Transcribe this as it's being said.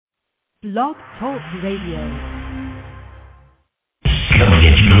Blog Talk Radio. Coming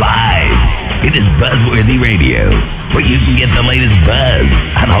at you live. It is Buzzworthy Radio, where you can get the latest buzz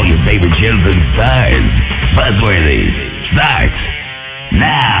on all your favorite shows and stars. Buzzworthy starts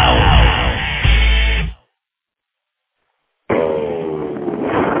now.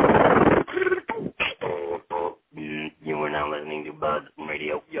 You are now listening to Buzz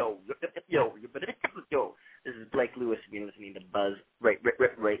Radio. Yo, this is Blake Lewis. You're listening to Buzz Radio.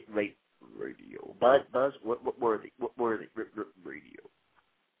 Buzz, worthy radio.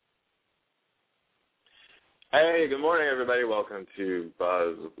 Hey, good morning, everybody. Welcome to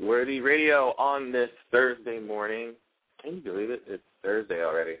Buzzworthy Radio on this Thursday morning. Can you believe it? It's Thursday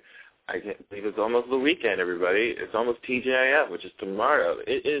already. I can't believe it's almost the weekend, everybody. It's almost TGIF, which is tomorrow.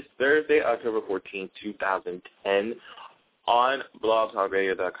 It is Thursday, October 14, 2010, on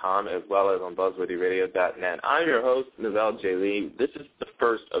blogtalkradio.com as well as on buzzworthyradio.net. I'm your host, Novell J. Lee. This is the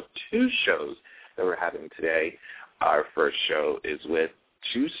first of two shows that we're having today. Our first show is with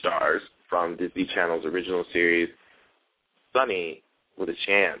two stars from Disney Channel's original series, Sonny With A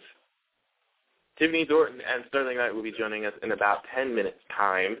Chance. Tiffany Thornton and Sterling Knight will be joining us in about 10 minutes'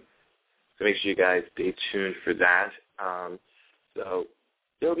 time. So make sure you guys stay tuned for that. So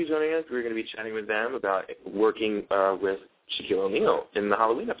they'll be joining us. We're going to be chatting with them about working with Shaquille O'Neal in the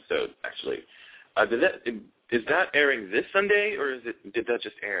Halloween episode, actually. Is that airing this Sunday, or did that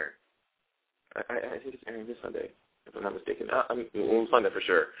just air? I think it's airing this Sunday, if I'm not mistaken. We'll find out for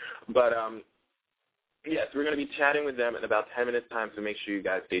sure. But, yes, we're going to be chatting with them in about 10 minutes' time, so make sure you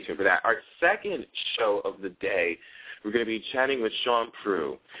guys stay tuned for that. Our second show of the day, we're going to be chatting with Sean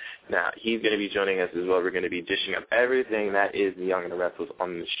Prue. Now, he's going to be joining us as well. We're going to be dishing up everything that is The Young and the Restless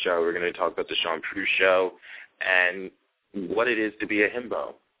on the show. We're going to talk about the Sean Prue show and what it is to be a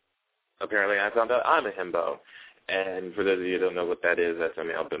himbo. Apparently, I found out I'm a himbo. And for those of you who don't know what that is, that's a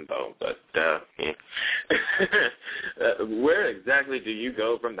male bimbo. But where exactly do you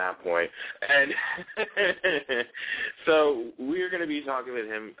go from that point? And so we're going to be talking with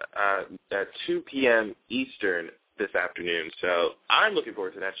him at 2 p.m. Eastern this afternoon. So I'm looking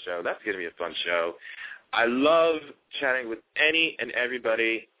forward to that show. That's going to be a fun show. I love chatting with any and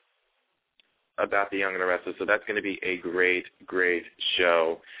everybody about The Young and the Restless. So that's going to be a great, great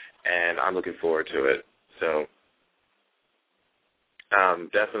show. And I'm looking forward to it. So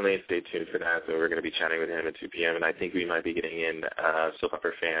definitely stay tuned for that. So we're going to be chatting with him at 2 p.m. And I think we might be getting in a soap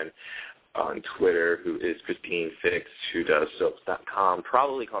opera fan on Twitter who is Christine Fix, who does soaps.com,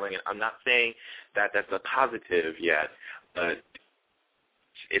 probably calling it. I'm not saying that that's a positive yet, but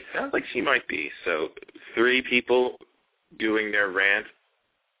it sounds like she might be. So 3 people doing their rant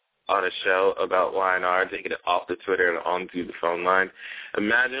on a show about Y&R, taking it off the Twitter and onto the phone line.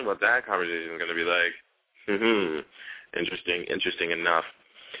 Imagine what that conversation is going to be like. Interesting enough.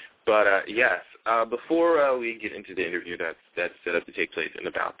 But, yes, before we get into the interview that's set up to take place in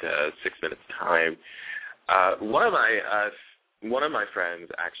about 6 minutes' time, one of my friends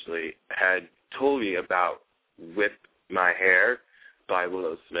actually had told me about Whip My Hair by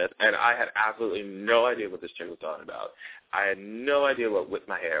Willow Smith, and I had absolutely no idea what this chick was talking about. I had no idea what Whip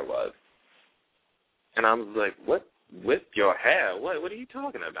My Hair was. And I was like, what? Whip your hair? What are you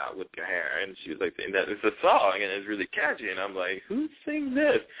talking about, whip your hair? And she was like, that it's a song, and it's really catchy. And I'm like, who sings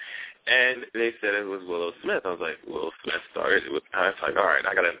this? And they said it was Willow Smith. I was like, Willow Smith started it with, I was like, all right,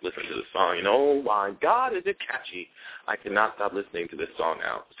 I got to listen to this song. Oh, my God, is it catchy. I cannot stop listening to this song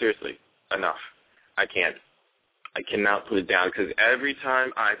now. Seriously, enough. I cannot put it down, because every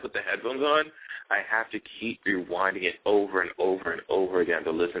time I put the headphones on, I have to keep rewinding it over and over and over again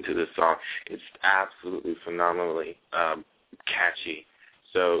to listen to this song. It's absolutely phenomenally catchy.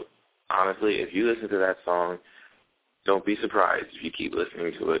 So, honestly, if you listen to that song, don't be surprised if you keep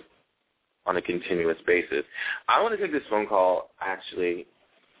listening to it on a continuous basis. I want to take this phone call, actually,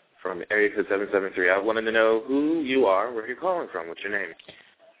 from area code 773. I wanted to know who you are, where you're calling from. What's your name?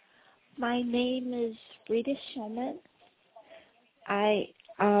 My name is Rita Shulman. I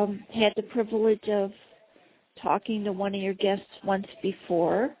had the privilege of talking to one of your guests once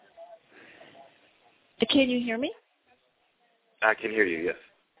before. Can you hear me? I can hear you, yes.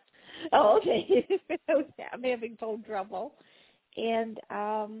 Oh, okay. I'm having phone trouble. And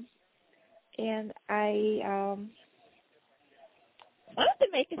I wanted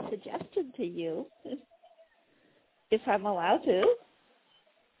to make a suggestion to you, if I'm allowed to.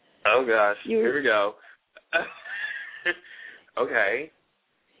 Oh, gosh. Here we go. Okay.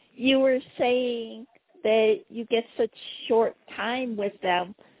 You were saying that you get such short time with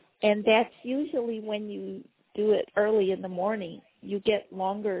them, and that's usually when you do it early in the morning. You get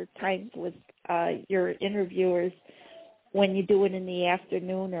longer times with your interviewers when you do it in the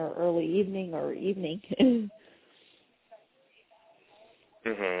afternoon or early evening or evening.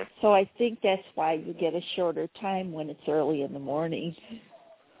 Mhm. So I think that's why you get a shorter time when it's early in the morning.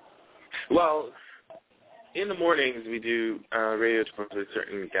 Well, in the mornings we do radio tours with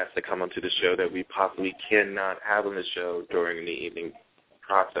certain guests that come onto the show that we possibly cannot have on the show during the evening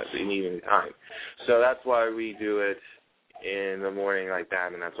process, in the evening time. So that's why we do it in the morning like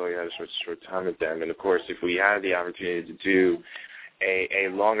that, and that's why we have a short time with them. And, of course, if we had the opportunity to do a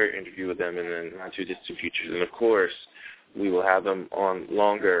longer interview with them in the not-too-distant future, then, of course, we will have them on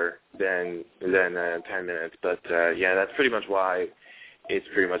longer than 10 minutes. But, yeah, that's pretty much why it's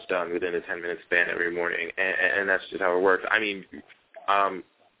pretty much done within a 10-minute span every morning, and that's just how it works. I mean,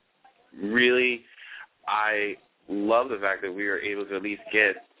 really, I love the fact that we are able to at least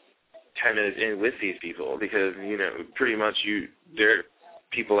get 10 minutes in with these people because, you know, pretty much there are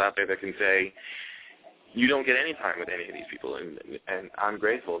people out there that can say you don't get any time with any of these people, and I'm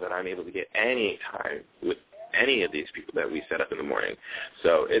grateful that I'm able to get any time with any of these people that we set up in the morning.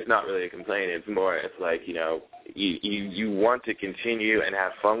 So it's not really a complaint. It's more, it's like, you know, you want to continue and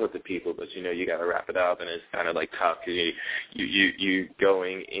have fun with the people, but, you know, you got to wrap it up, and it's kind of like tough because you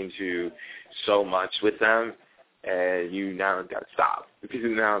going into so much with them, and you now got to stop because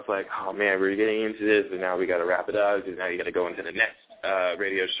now it's like, oh, man, we're getting into this, and now we got to wrap it up because now you got to go into the next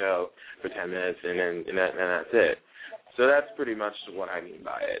radio show for 10 minutes, and that's it. So that's pretty much what I mean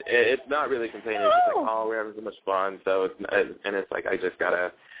by it. It's not really complaining. It's just like, oh, we're having so much fun. So it's like I just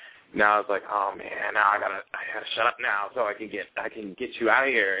gotta. Now it's like, oh man, now I gotta shut up now so I can get you out of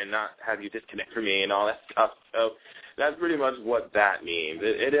here and not have you disconnect from me and all that stuff. So that's pretty much what that means.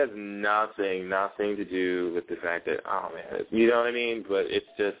 It has nothing to do with the fact that, oh man, you know what I mean? But it's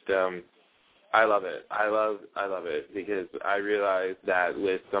just. I love it. I love it because I realize that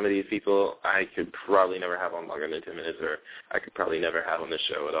with some of these people, I could probably never have on longer than 10 minutes, or I could probably never have on the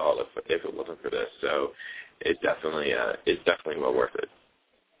show at all if it wasn't for this. So it's definitely well worth it.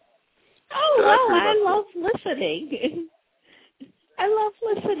 Oh, so well, I love listening. I love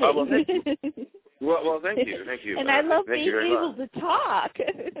listening. Oh, well, thank you. Well, thank you. And I love being able to talk.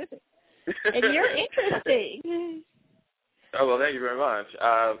 And you're interesting. Oh, well, thank you very much.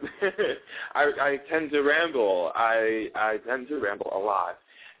 I tend to ramble. I tend to ramble a lot.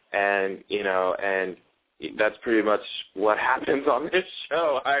 And, you know, and that's pretty much what happens on this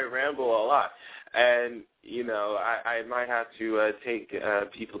show. I ramble a lot. And, you know, I might have to take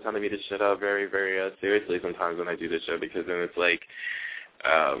people telling me to shut up very, very seriously sometimes when I do this show because then it's like,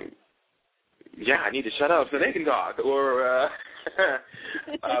 yeah, I need to shut up so they can talk. Or,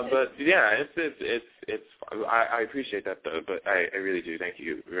 but yeah, it's. I appreciate that though, but I really do. Thank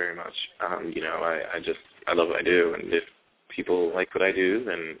you very much. You know, I love what I do, and if people like what I do,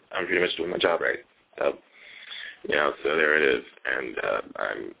 then I'm pretty much doing my job right. So, you know, so there it is, and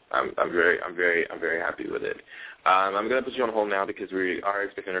I'm very happy with it. I'm going to put you on hold now because we are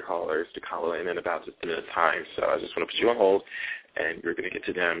expecting our callers to call in about just a minute's time. So I just want to put you on hold, and we're going to get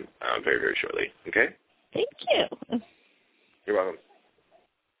to them very, very shortly. Okay? Thank you. You're welcome.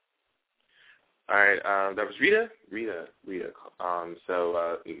 All right, that was Rita.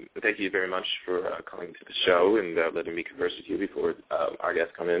 So thank you very much for calling to the show and letting me converse with you before our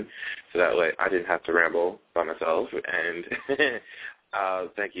guests come in, so that way I didn't have to ramble by myself. And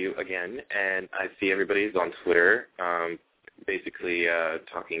thank you again. And I see everybody's on Twitter, basically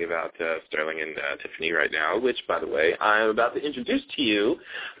talking about Sterling and Tiffany right now, which, by the way, I'm about to introduce to you,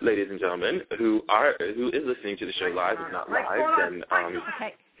 ladies and gentlemen, who is listening to the show live, if not live, then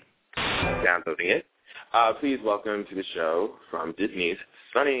downloading it. Please welcome to the show from Disney's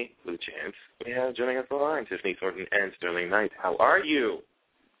Sonny With A Chance. We have joining us on the line Tiffany Thornton and Sterling Knight. How are you?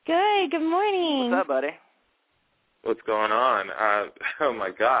 Good. Good morning. What's up, buddy? What's going on? Oh my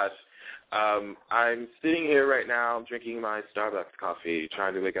gosh. I'm sitting here right now drinking my Starbucks coffee,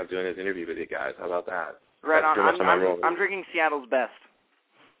 trying to wake up doing this interview with you guys. How about that? Right on. I'm drinking Seattle's best.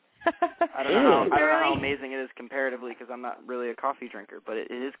 I don't know how amazing it is comparatively because I'm not really a coffee drinker, but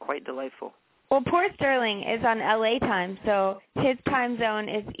it is quite delightful. Well, poor Sterling is on LA time, so his time zone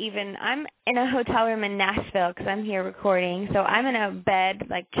is even. I'm in a hotel room in Nashville because I'm here recording, so I'm in a bed,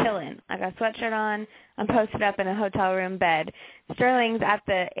 like, chilling. I got a sweatshirt on. I'm posted up in a hotel room bed. Sterling's at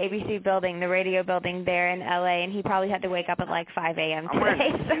the ABC building, the radio building there in LA, and he probably had to wake up at, like, 5 a.m.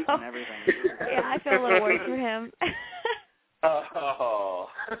 today. So, and everything. Yeah, I feel a little worse for him. Oh,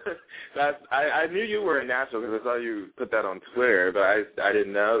 I knew you were in Nashville because I saw you put that on Twitter, but I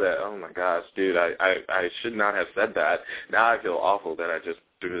didn't know that. Oh my gosh, dude, I should not have said that. Now I feel awful that I just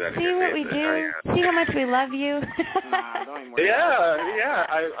through that. See what we do? See how much we love you? Nah, don't even worry. Yeah.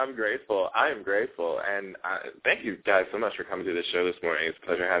 I'm grateful. I am grateful, and thank you guys so much for coming to the show this morning. It's a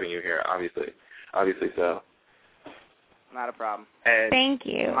pleasure having you here. Obviously so. Not a problem. And thank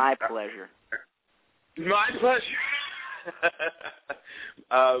you. My pleasure. My pleasure.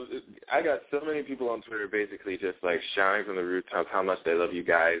 I got so many people on Twitter basically just like shouting from the rooftops how much they love you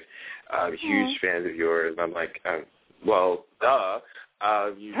guys. Huge fans of yours. I'm like, well, duh.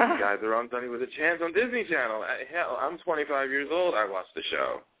 You guys are on Sonny With A Chance on Disney Channel. Hell, I'm 25 years old. I watched the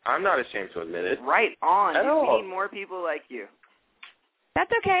show. I'm not ashamed to admit it. Right on. We need more people like you.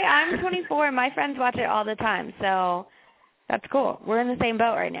 That's okay. I'm 24, and my friends watch it all the time, so that's cool. We're in the same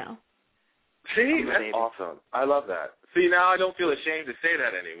boat right now. See, that's awesome. I love that. See, now I don't feel ashamed to say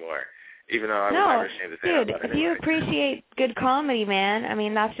that anymore, even though I was never ashamed to say that. Dude, if you appreciate good comedy, man, I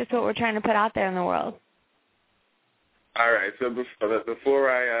mean, that's just what we're trying to put out there in the world. All right, so before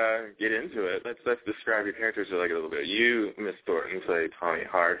I get into it, let's describe your characters a little bit. You, Miss Thornton, play Tawni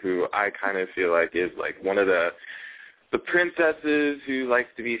Hart, who I kind of feel like is like one of the princesses who likes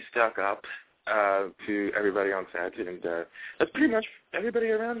to be stuck up to everybody on set, and that's pretty much everybody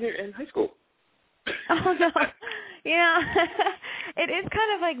around here in high school. Oh, no. It is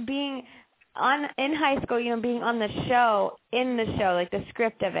kind of like being in high school, being on the show, like the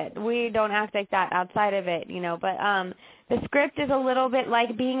script of it. We don't act like that outside of it, but the script is a little bit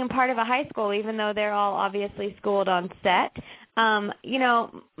like being a part of a high school, even though they're all obviously schooled on set.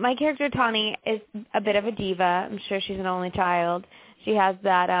 My character, Tawni, is a bit of a diva. I'm sure she's an only child. She has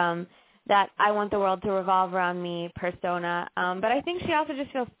that I want the world to revolve around me persona. But I think she also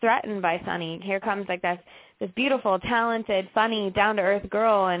just feels threatened by Sonny. Here comes like this beautiful, talented, funny, down-to-earth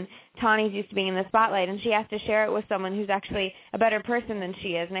girl, and Tawni's used to being in the spotlight, and she has to share it with someone who's actually a better person than she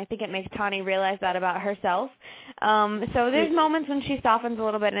is, and I think it makes Tawni realize that about herself. So there's moments when she softens a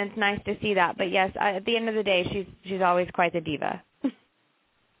little bit, and it's nice to see that. But, yes, at the end of the day, she's always quite the diva.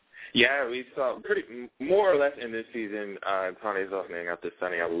 Yeah, we saw more or less in this season, Tawni's opening up to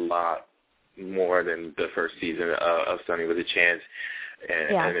Sonny a lot more than the first season of Sonny With A Chance.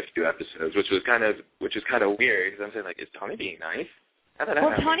 And a few episodes, which is kind of weird because I'm saying, like, is Tawni being nice?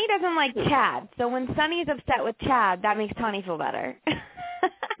 Well, Tawni doesn't like Chad, so when Sonny's upset with Chad, that makes Tawni feel better.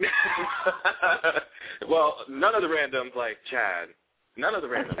 Well, none of the randoms like Chad. No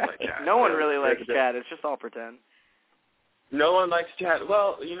one really likes Chad. It's just all pretend. No one likes Chad.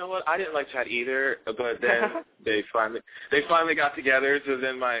 Well, you know what? I didn't like Chad either, but then they finally got together, so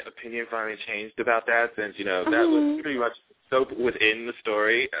then my opinion finally changed about that since, that was pretty much so within the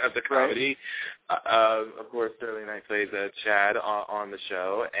story of the comedy. Right. Of course, Sterling Knight plays Chad on the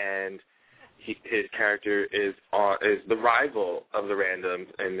show, and his character is the rival of the randoms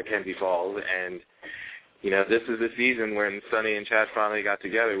in Mackenzie Falls, and this is the season when Sonny and Chad finally got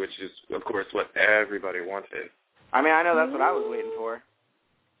together, which is, of course, what everybody wanted. I mean, I know that's what I was waiting for.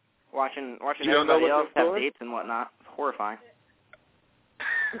 Watching everybody else have dates and whatnot. It's horrifying.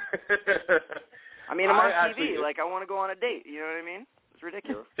 I mean, I'm on TV. Like, I want to go on a date. You know what I mean? It's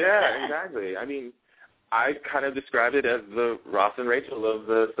ridiculous. Yeah, exactly. I mean, I kind of described it as the Ross and Rachel of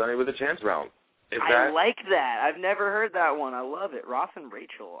the Sonny With A Chance realm. I like that. I've never heard that one. I love it. Ross and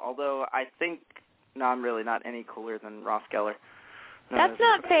Rachel. Although I think, no, I'm really not any cooler than Ross Geller. No, that's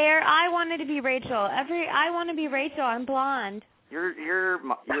not fair. I wanted to be Rachel. I want to be Rachel. I'm blonde. No, you're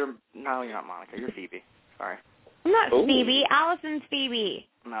not Monica. You're Phoebe. Sorry. I'm not Phoebe. Allison's Phoebe.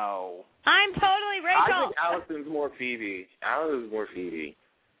 No. I'm totally Rachel. I think Allison's more Phoebe.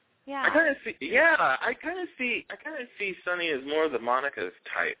 Yeah. I kind of see Sonny as more of the Monica's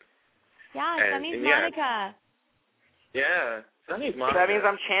type. Yeah, Sonny's Monica. Yeah, Sonny's Monica. That means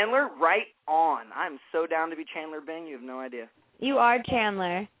I'm Chandler? Right on. I'm so down to be Chandler Bing, you have no idea. You are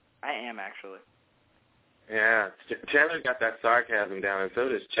Chandler. I am, actually. Yeah, Chandler's got that sarcasm down, and so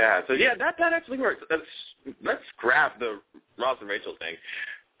does Chad. So, yeah, that actually works. Let's scrap the Ross and Rachel thing.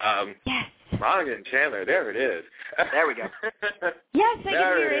 Yes. Monica and Chandler, there it is. There we go. Yes, I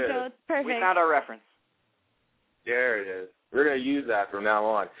can see Rachel. It's perfect. We found our reference. There it is. We're going to use that from now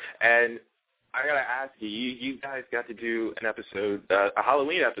on. And I got to ask you, you guys got to do an episode, a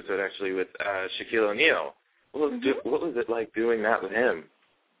Halloween episode, actually, with Shaquille O'Neal. What was it like doing that with him?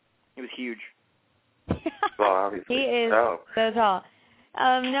 It was huge. Well, obviously. He is so tall.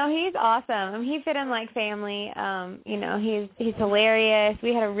 No, he's awesome. He fit in like family. He's hilarious.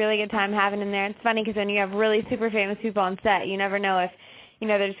 We had a really good time having him there. It's funny because when you have really super famous people on set, you never know if,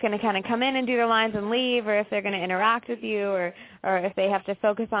 they're just going to kind of come in and do their lines and leave, or if they're going to interact with you, or if they have to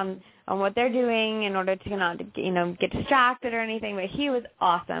focus on what they're doing in order to not, get distracted or anything. But he was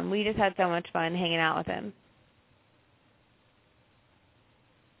awesome. We just had so much fun hanging out with him.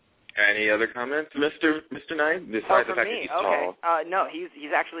 Any other comments, Mr. Knight? Besides the fact that he's tall. No,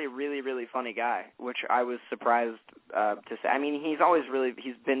 he's actually a really, really funny guy, which I was surprised to say. I mean, he's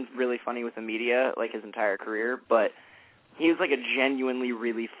been really funny with the media, like, his entire career, but he's, like, a genuinely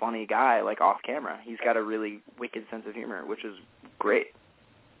really funny guy, like, off camera. He's got a really wicked sense of humor, which is great.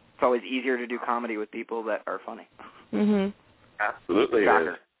 It's always easier to do comedy with people that are funny. Mm-hmm. Absolutely.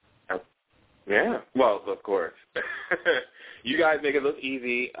 Shocker. Yeah, well, of course. You guys make it look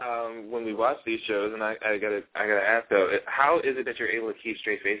easy when we watch these shows, and I gotta ask though, how is it that you're able to keep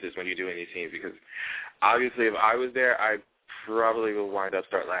straight faces when you're doing these scenes? Because obviously, if I was there, I probably will wind up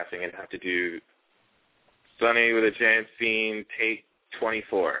start laughing and have to do Sonny with a Chance scene take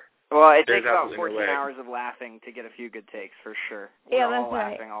 24. Well, it takes about 14 hours of laughing to get a few good takes for sure. We're all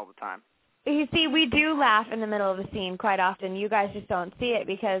laughing all the time. You see, we do laugh in the middle of the scene quite often. You guys just don't see it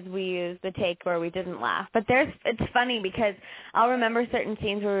because we use the take where we didn't laugh. But it's funny because I'll remember certain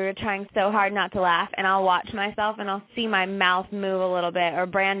scenes where we were trying so hard not to laugh, and I'll watch myself and I'll see my mouth move a little bit. Or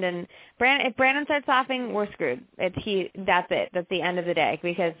if Brandon starts laughing, we're screwed. That's it. That's the end of the day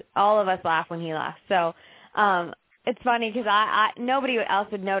because all of us laugh when he laughs. So it's funny because nobody else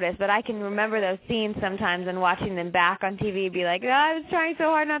would notice, but I can remember those scenes sometimes and watching them back on TV be like, I was trying so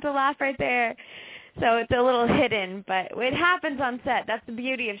hard not to laugh right there. So it's a little hidden, but it happens on set. That's the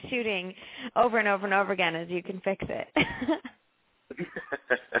beauty of shooting over and over and over again is you can fix it.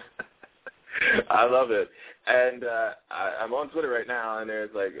 I love it. And I'm on Twitter right now, and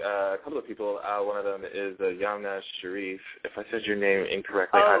there's like a couple of people. One of them is Yamna Sharif. If I said your name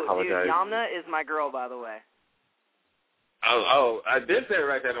incorrectly, I apologize. Dude, Yamna is my girl, by the way. Oh, I did say it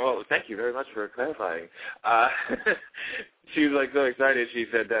right then. Well, thank you very much for clarifying. She was like so excited. She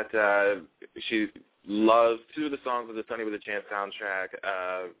said that she loves two of the songs of the Sonny with a Chance soundtrack,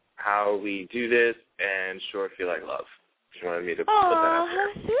 How We Do This and Sure Feel Like Love. She wanted me to put that out there.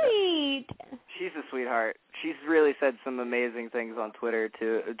 Oh, how sweet. She's a sweetheart. She's really said some amazing things on Twitter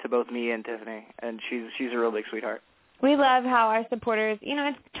to both me and Tiffany, and she's a real big sweetheart. We love how our supporters,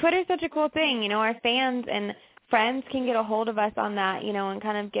 Twitter's such a cool thing. Our fans and friends can get a hold of us on that, and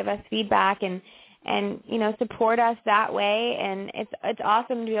kind of give us feedback and support us that way. And it's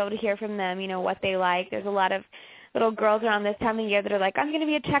awesome to be able to hear from them, what they like. There's a lot of little girls around this time of year that are like, I'm going to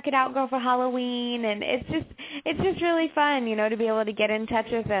be a Check It Out girl for Halloween. And it's just really fun, to be able to get in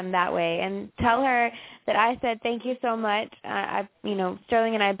touch with them that way and tell her that I said thank you so much.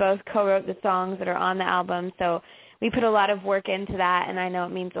 Sterling and I both co-wrote the songs that are on the album, so we put a lot of work into that, and I know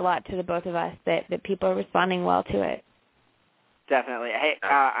it means a lot to the both of us that people are responding well to it. Definitely. Hey,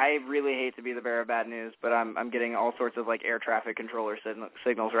 I really hate to be the bearer of bad news, but I'm getting all sorts of like air traffic controller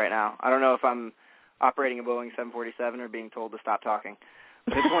signals right now. I don't know if I'm operating a Boeing 747 or being told to stop talking.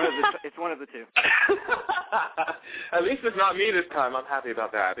 But it's one of the two. At least it's not me this time. I'm happy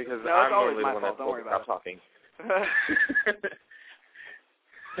about that because I'm normally the one that's told to stop talking.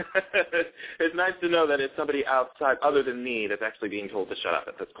 It's nice to know that it's somebody outside other than me that's actually being told to shut up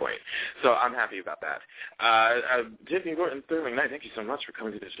at this point. So I'm happy about that. Tiffany Thornton, Sterling Knight, thank you so much for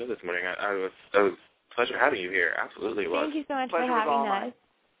coming to the show this morning. It was a pleasure having you here. Absolutely it was. Thank you so much for having us.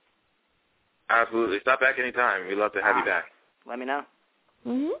 Absolutely. Stop back anytime. We'd love to have you back. Let me know.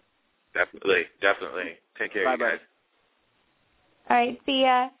 Mm-hmm. Definitely. Take care, you guys. All right, see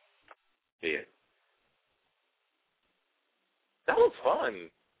ya. See ya. That was fun.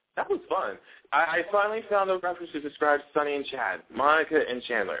 I finally found a reference to describe Sonny and Chad, Monica and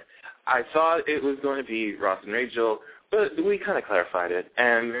Chandler. I thought it was going to be Ross and Rachel, but we kind of clarified it.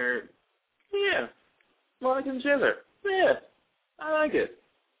 And Monica and Chandler. Yeah, I like it.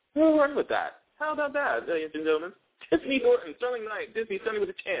 We'll run with that. How about that, ladies and gentlemen? Tiffany Thornton, Sterling Knight, Disney Sonny with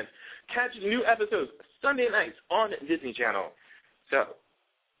a Chance. Catch new episodes Sunday nights on Disney Channel. So,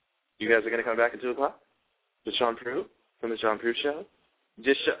 you guys are going to come back at 2 o'clock? With Sean Prue from The Sean Prue Show?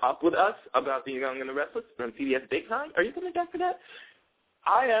 Just shut up with us about The Young and the Restless from CBS Daytime? Are you coming back for that?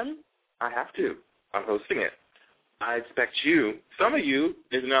 I am. I have to. I'm hosting it. I expect you, some of you,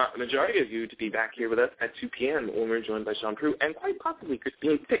 if not the majority of you, to be back here with us at 2 p.m. when we're joined by Sean Prue and quite possibly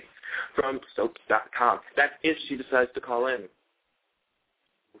Christine Fix from soaps.com. That's if she decides to call in.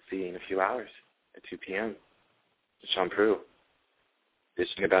 We'll see you in a few hours at 2 p.m. Sean Prue,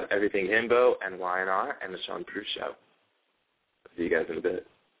 dishing about everything himbo and Y&R and the Sean Prue Show. I'll see you guys in a bit.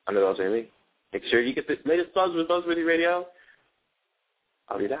 I'm the LJ Lee. Make sure you get the latest buzz with Buzzworthy Radio.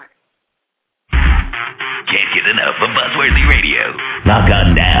 I'll be back. Can't get enough of Buzzworthy Radio. Log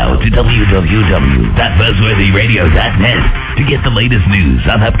on now to www.buzzworthyradio.net to get the latest news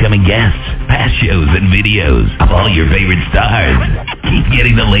on upcoming guests, past shows, and videos of all your favorite stars. Keep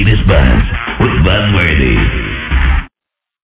getting the latest buzz with Buzzworthy.